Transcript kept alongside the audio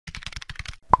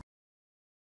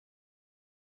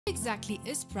exactly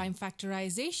is prime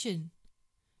factorization?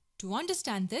 To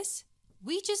understand this,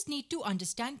 we just need to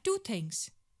understand two things.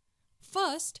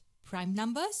 First, prime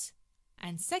numbers,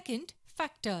 and second,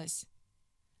 factors.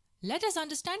 Let us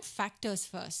understand factors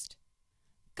first.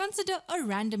 Consider a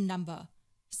random number,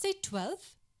 say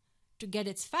 12. To get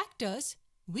its factors,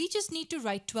 we just need to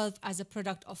write 12 as a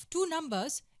product of two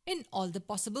numbers in all the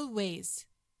possible ways.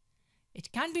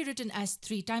 It can be written as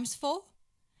 3 times 4.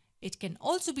 It can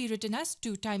also be written as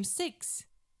 2 times 6.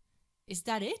 Is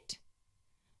that it?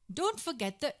 Don't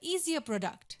forget the easier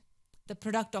product, the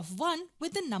product of 1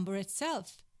 with the number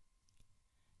itself.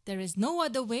 There is no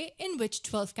other way in which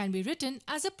 12 can be written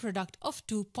as a product of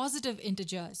two positive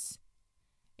integers.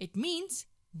 It means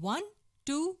 1,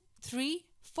 2, 3,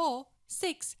 4,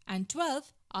 6 and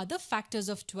 12 are the factors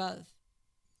of 12.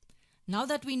 Now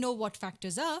that we know what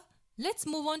factors are, let's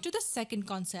move on to the second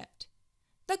concept,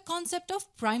 the concept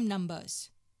of prime numbers.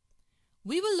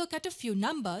 We will look at a few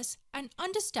numbers and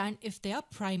understand if they are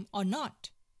prime or not.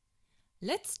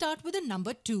 Let's start with the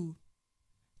number 2.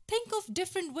 Think of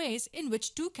different ways in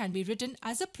which 2 can be written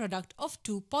as a product of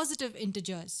two positive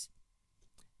integers.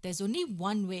 There's only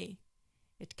one way.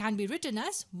 It can be written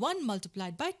as 1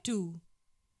 multiplied by 2.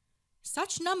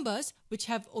 Such numbers which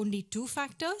have only two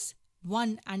factors,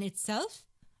 1 and itself,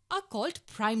 are called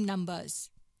prime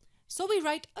numbers. So we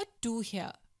write a 2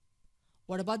 here.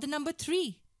 What about the number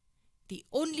 3? The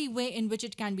only way in which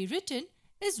it can be written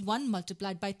is 1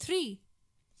 multiplied by 3,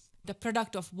 the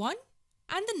product of 1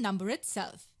 and the number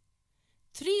itself.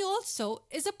 3 also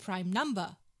is a prime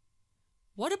number.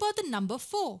 What about the number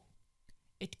 4?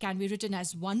 It can be written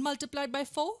as 1 multiplied by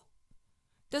 4.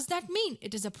 Does that mean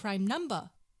it is a prime number?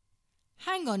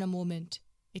 Hang on a moment.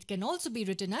 It can also be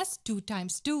written as 2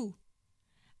 times 2.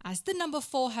 As the number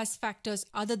 4 has factors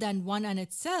other than 1 and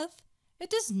itself,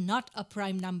 it is not a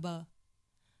prime number.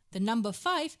 The number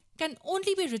 5 can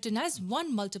only be written as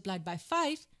 1 multiplied by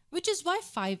 5, which is why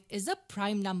 5 is a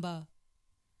prime number.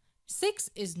 6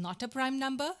 is not a prime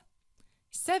number.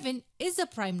 7 is a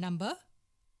prime number.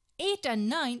 8 and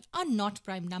 9 are not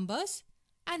prime numbers.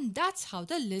 And that's how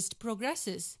the list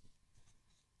progresses.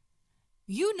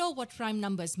 You know what prime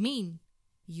numbers mean.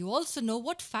 You also know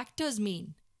what factors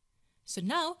mean. So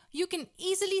now you can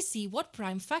easily see what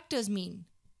prime factors mean.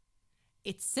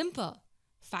 It's simple.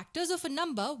 Factors of a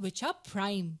number which are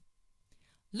prime.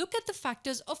 Look at the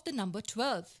factors of the number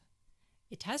 12.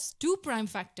 It has two prime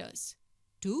factors,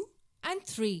 2 and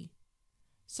 3.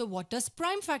 So what does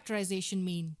prime factorization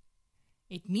mean?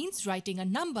 It means writing a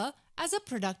number as a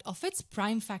product of its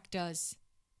prime factors.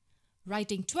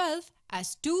 Writing 12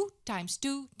 as 2 times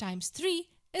 2 times 3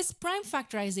 is prime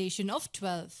factorization of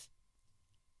 12.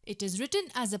 It is written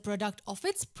as a product of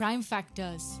its prime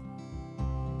factors.